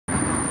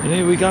And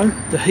here we go,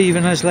 the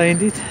heathen has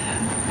landed.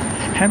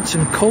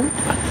 Hampton Court,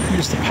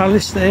 there's the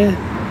palace there,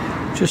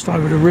 just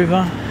over the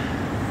river,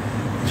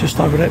 just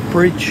over that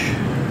bridge.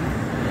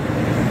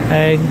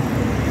 And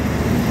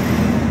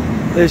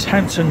there's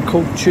Hampton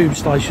Court tube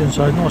station,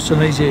 so nice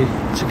and easy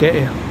to get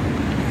here.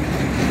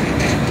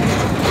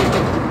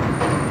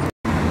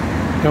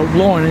 Got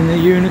Lion in the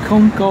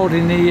unicorn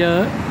guarding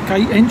the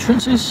gate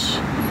entrances.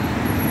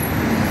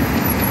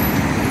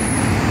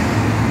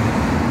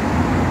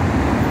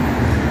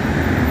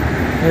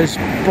 There's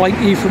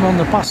Blakey from on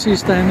the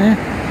buses down there.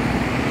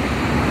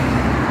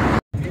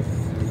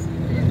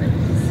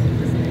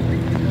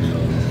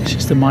 This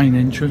is the main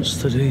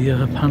entrance to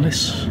the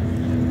palace.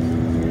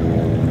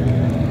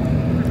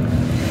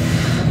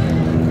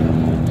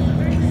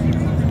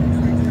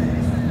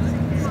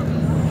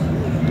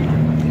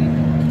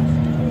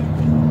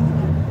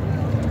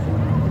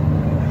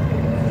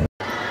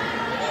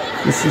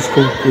 This is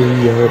called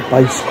the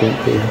base court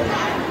here.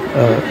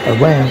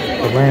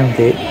 Around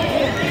it,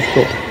 you've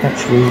got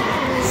actually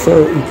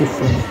 30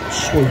 different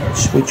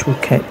suites which were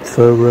kept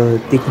for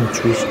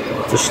dignitaries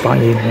to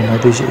stay in when they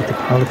visited the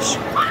palace.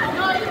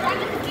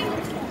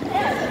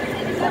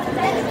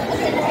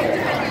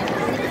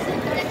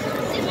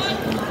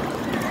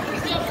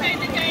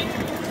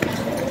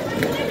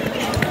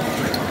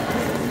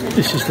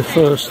 This is the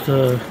first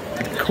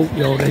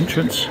courtyard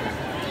entrance.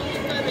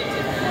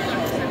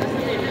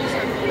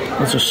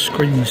 There's a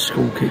screen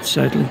school kid,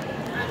 sadly.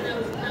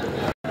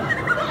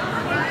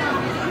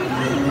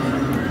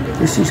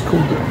 This is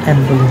called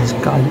Ambulance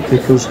Gate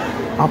because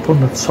up on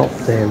the top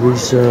there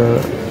is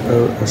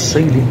a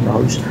ceiling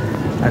rose,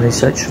 and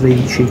it's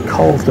actually, she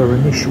carved her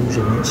initials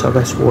in it, so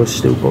that's why it's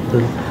still got the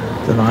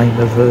name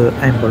of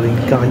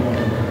Ambulance Gate.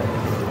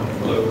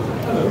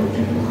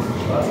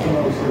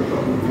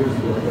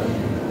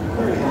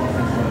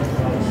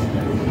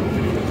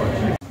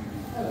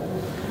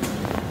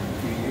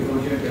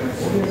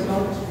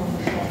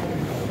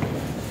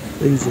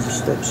 These are the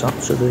steps up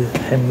to the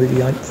Henry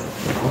VIII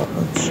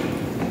apartments.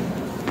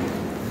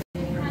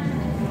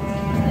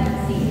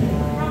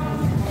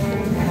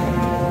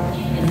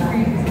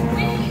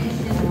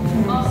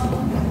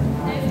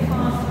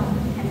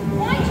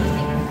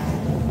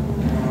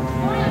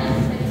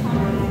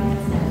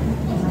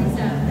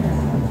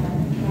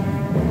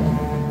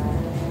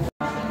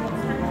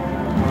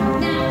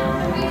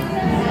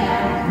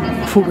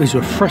 I thought these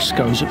were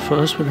frescoes at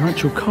first, but they're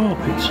actual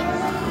carpets.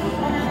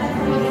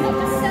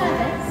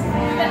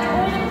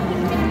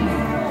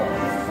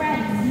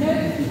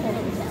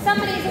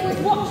 Somebody's always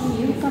watching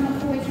you,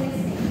 someone's always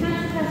listening.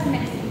 How's the person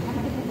next to you?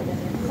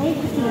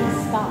 Safety is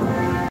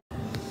start.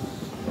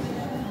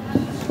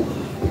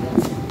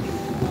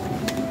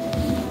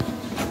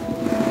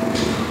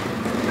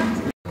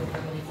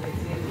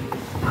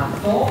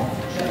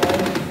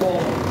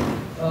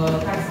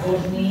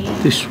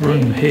 This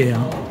room here,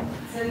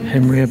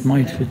 Henry had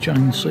made for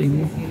Jane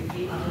Seymour.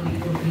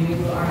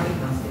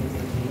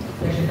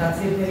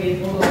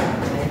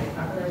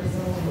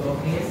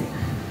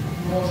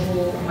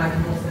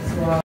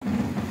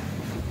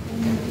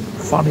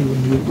 Funny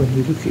when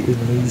you look at him,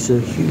 and he's a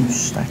huge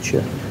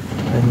stature,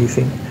 and you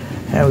think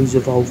how he's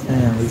evolved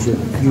now. He's a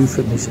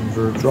euphemism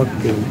for a drug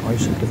deal,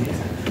 basically.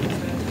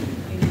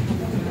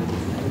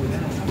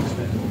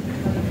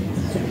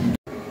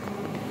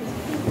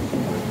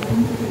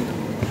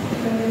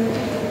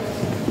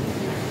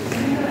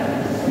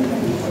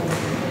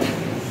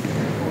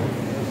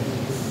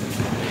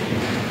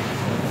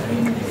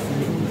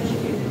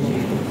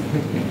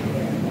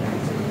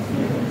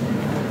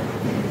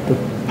 The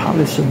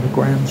palace and the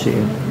grounds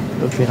here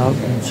have been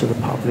open to the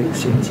public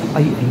since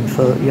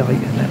 1838,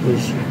 and that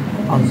was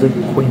under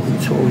Queen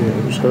Victoria.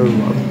 It was her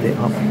who opened it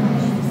up.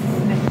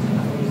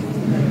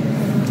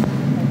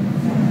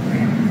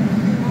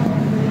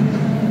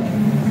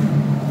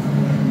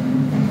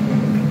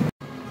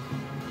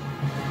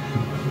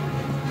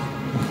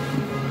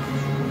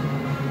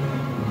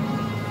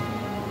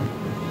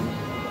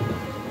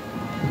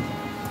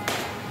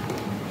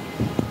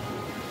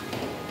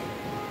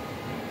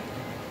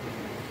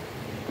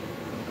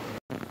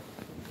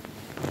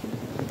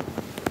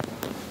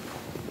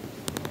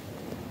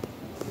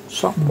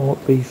 Some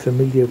might be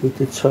familiar with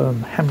the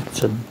term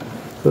Hampton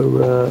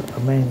for a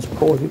man's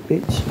private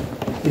bits.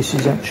 This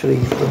is actually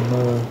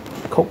from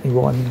Cockney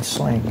rhyming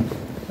slang,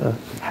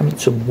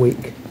 Hampton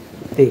Wick,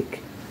 Dick.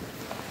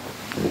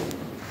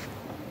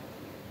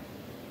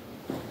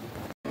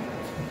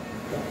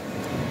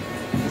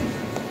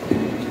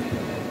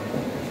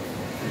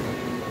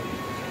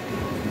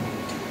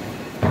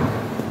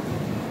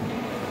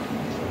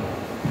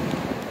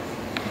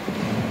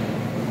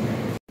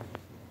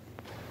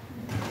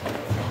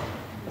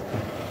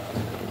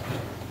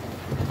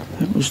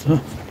 That was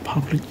the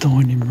public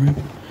dining room.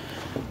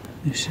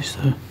 This is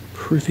the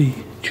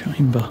privy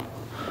chamber.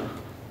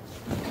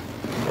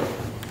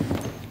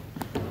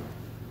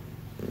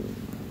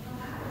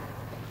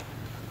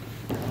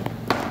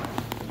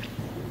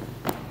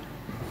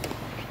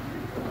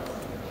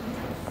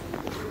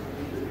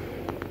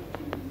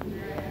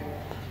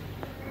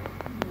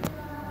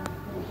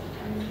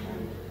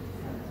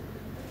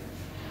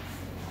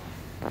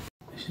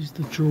 is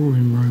the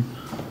drawing room.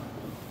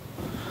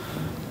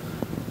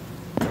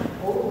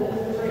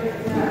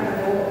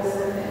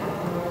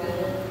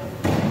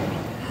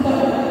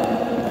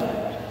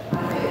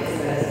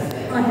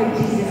 I think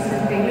Jesus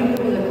has been. Look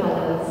at all the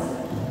colours.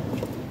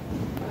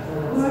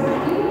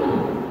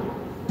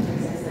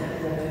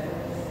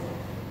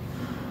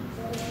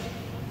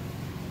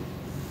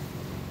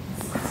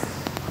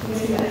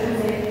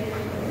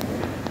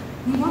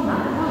 You won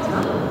that, well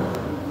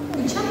done.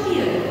 You're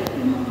champion.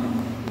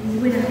 You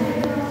winner.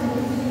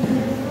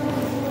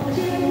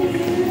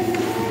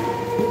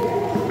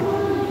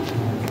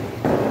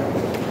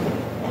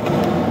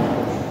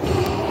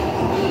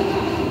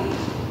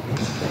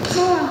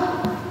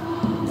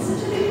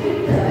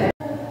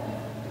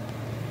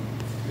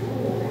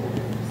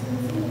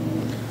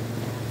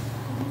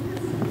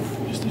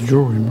 It's the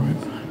drawing room,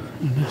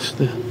 and that's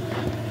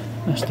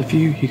the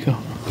view you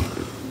got.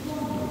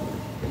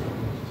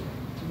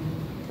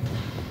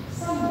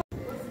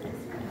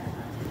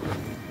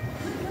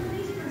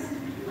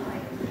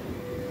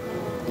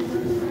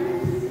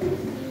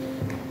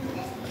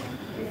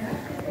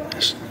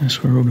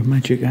 That's where all the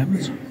magic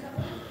happens.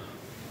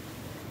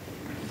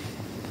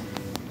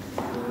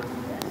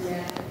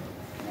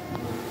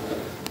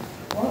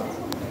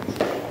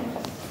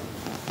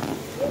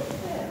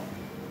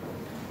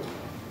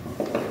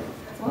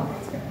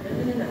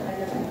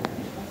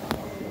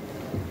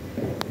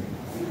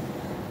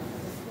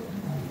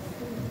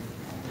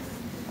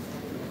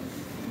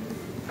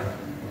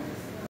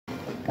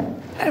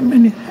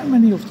 How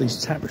many of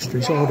these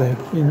tapestries are there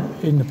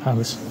in the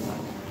palace?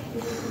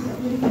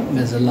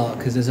 There's a lot,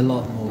 because there's a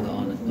lot more that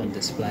aren't on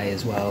display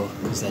as well,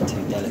 because they're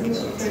too delicate.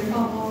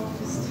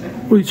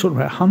 What are you talking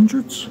about,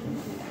 hundreds?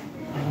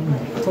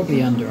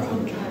 Probably under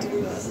 100,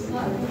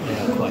 but they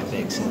are quite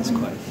big, so there's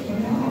quite a few.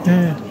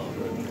 Yeah.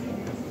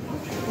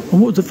 And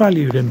what would the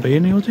value then be,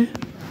 any idea?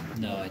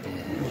 No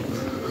idea.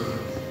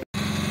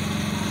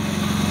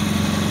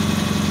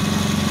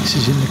 This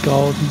is in the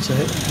gardens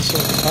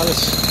outside the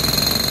palace.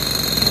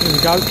 Here we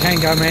go,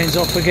 Kango Man's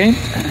off again.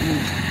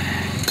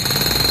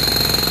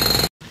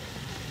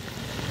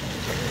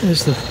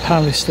 There's the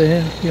palace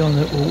there, behind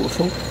that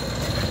waterfall.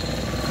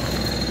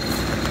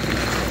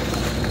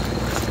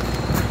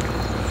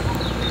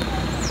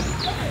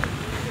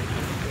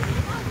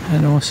 How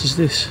nice is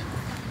this?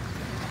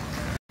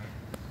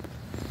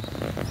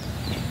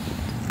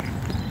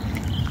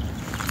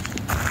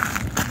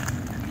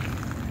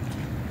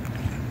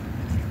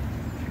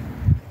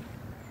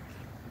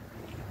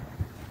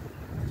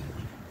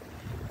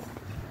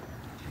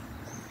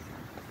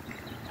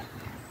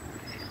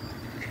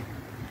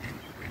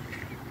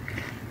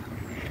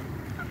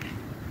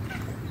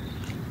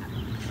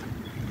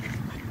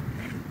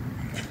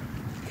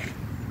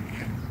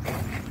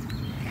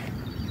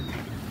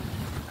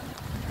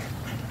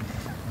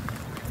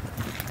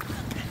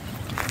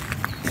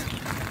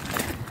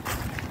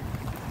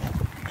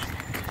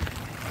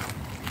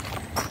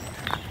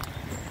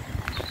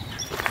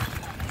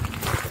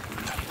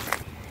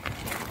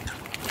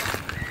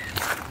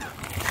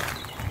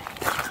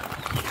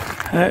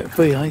 How it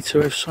be, eh, to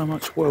have so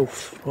much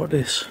wealth like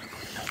this.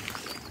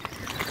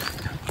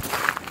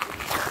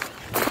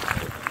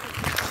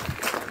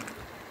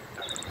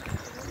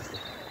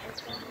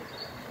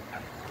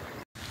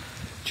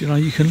 Do you know,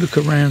 you can look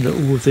around at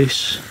all of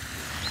this,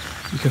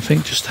 you can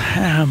think just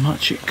how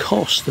much it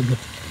cost and the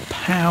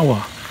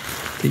power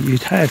that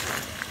you'd have.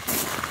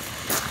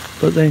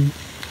 But then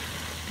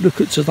look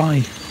at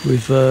today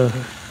with or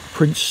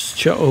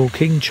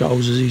King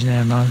Charles as he's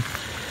now known.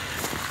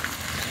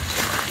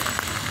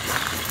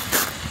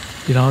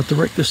 You know, a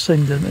direct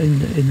descendant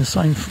in the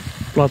same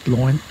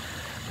bloodline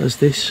as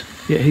this,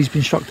 yet he's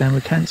been struck down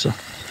with cancer.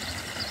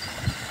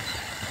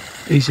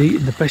 He's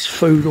eaten the best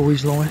food all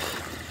his life.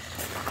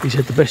 He's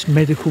had the best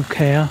medical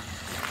care.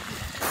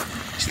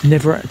 He's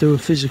never had to do a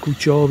physical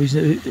job.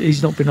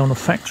 He's not been on a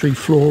factory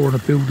floor or on a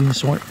building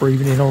site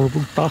breathing in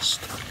horrible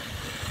dust.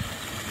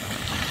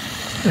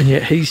 And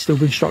yet he's still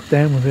been struck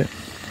down with it.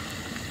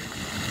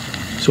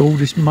 So all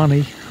this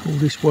money, all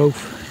this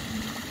wealth,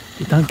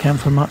 it don't count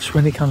for much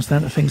when it comes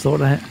down to things like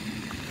that.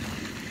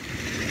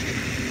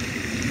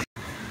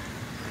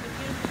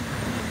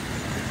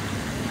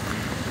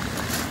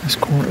 That's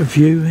quite a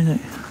view, isn't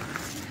it?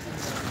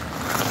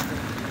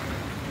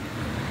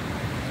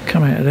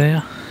 Come out of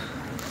there,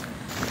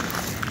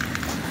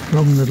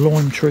 along the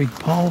lime tree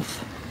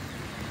path.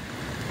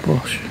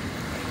 Gosh.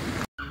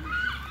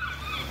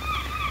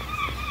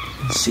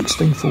 In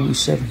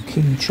 1647,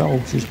 King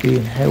Charles was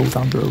being held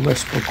under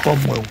arrest by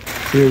Cromwell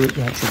here at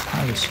the actual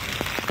palace,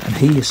 and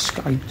he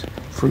escaped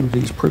through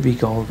these privy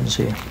gardens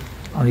here,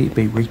 only to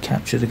be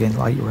recaptured again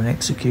later and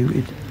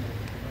executed.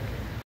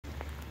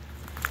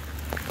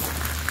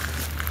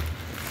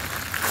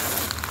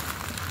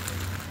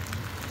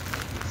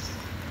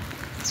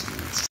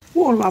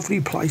 What a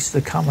lovely place to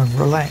come and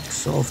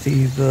relax after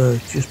you've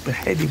just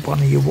beheaded one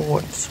of your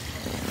wives.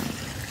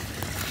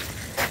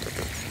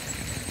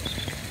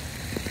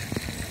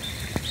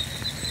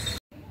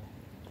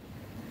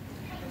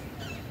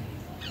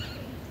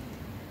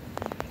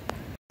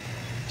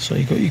 So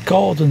you've got your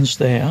gardens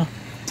there.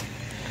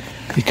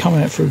 You come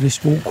out through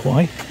this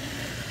walkway.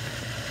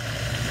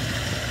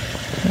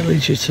 That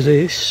leads you to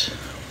this.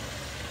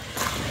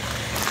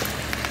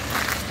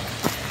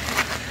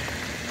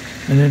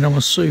 And then I'm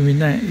assuming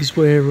that is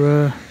where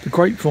the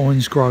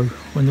grapevines grow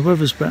when the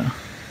weather's better.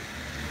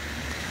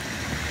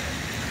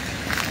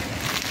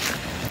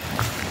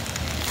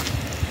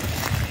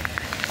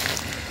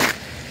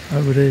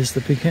 Over there's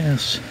the big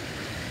house.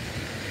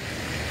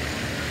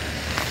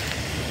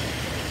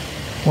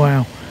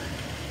 Wow.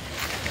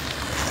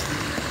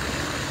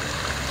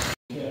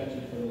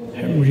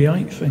 Henry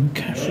VIII and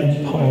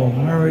Catherine Parr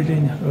married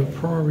in her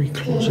priory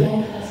closet,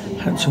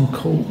 Hampton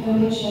Court,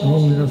 on the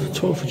morning of the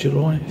 12th of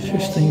July,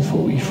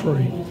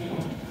 1543.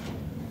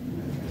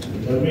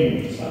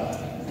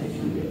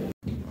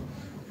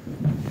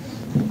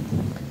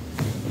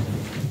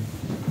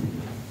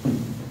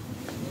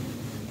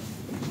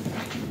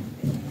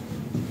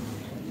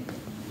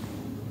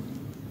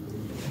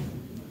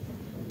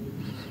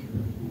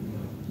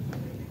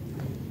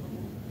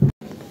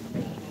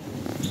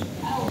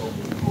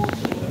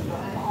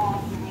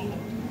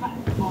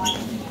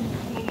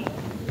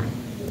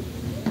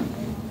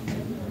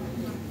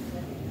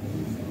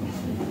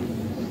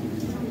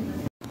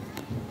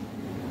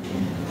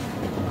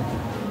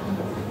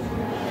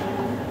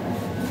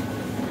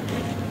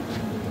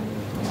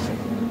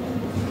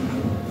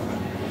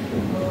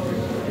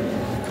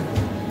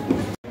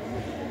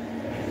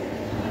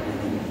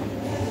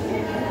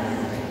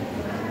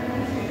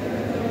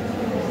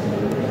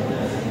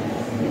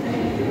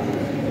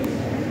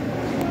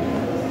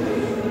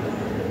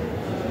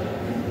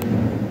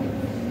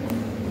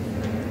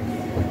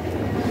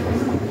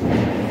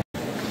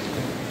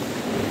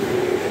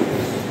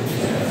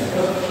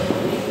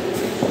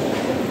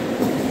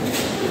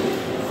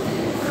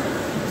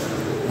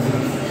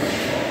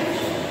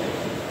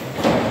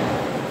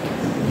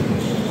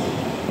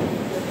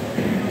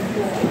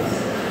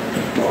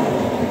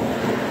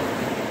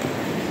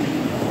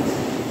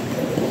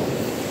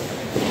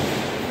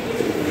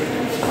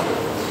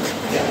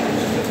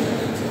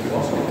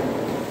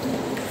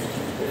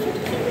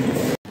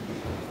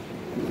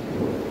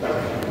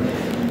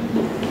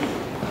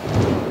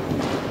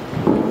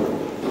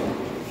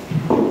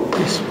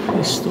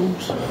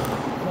 Pistols,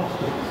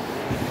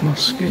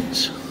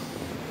 muskets,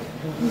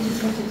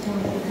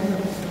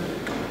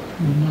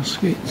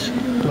 muskets,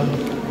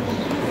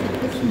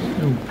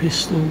 little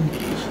pistols,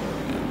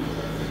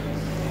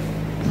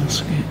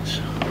 muskets,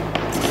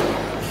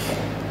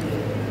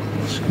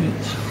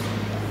 muskets,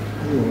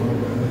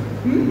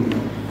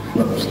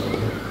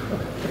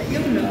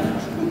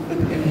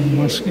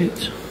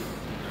 muskets,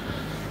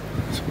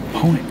 some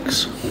pikes.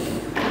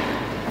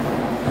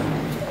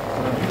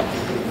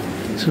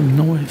 Some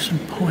knives and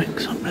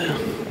pikes up there.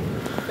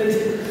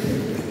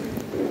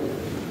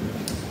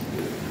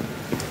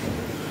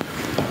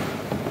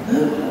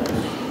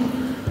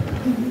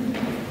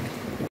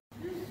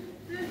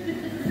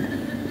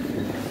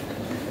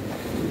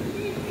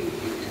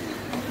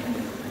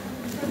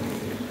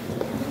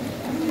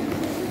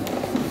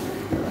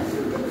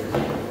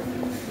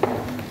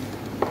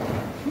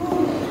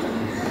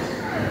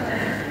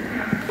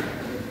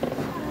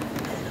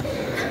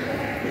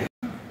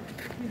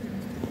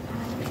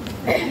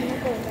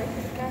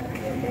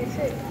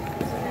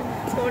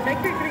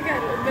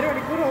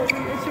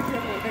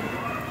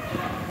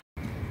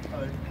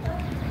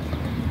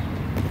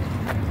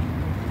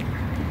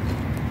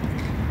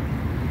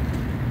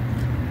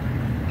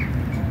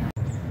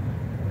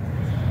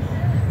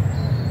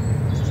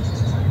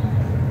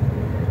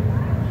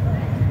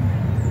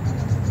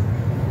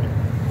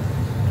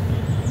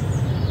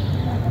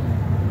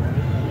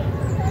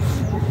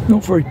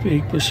 Not very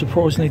big, but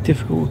surprisingly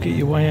difficult to get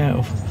your way out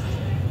of.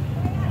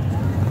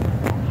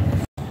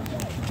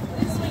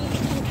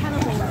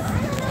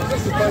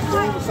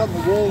 All of a sudden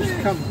the walls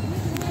come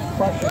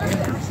crashing in.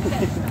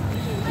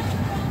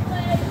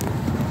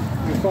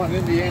 You find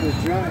Indiana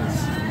Jones.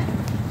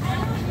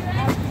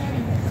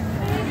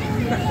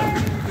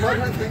 I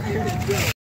don't think you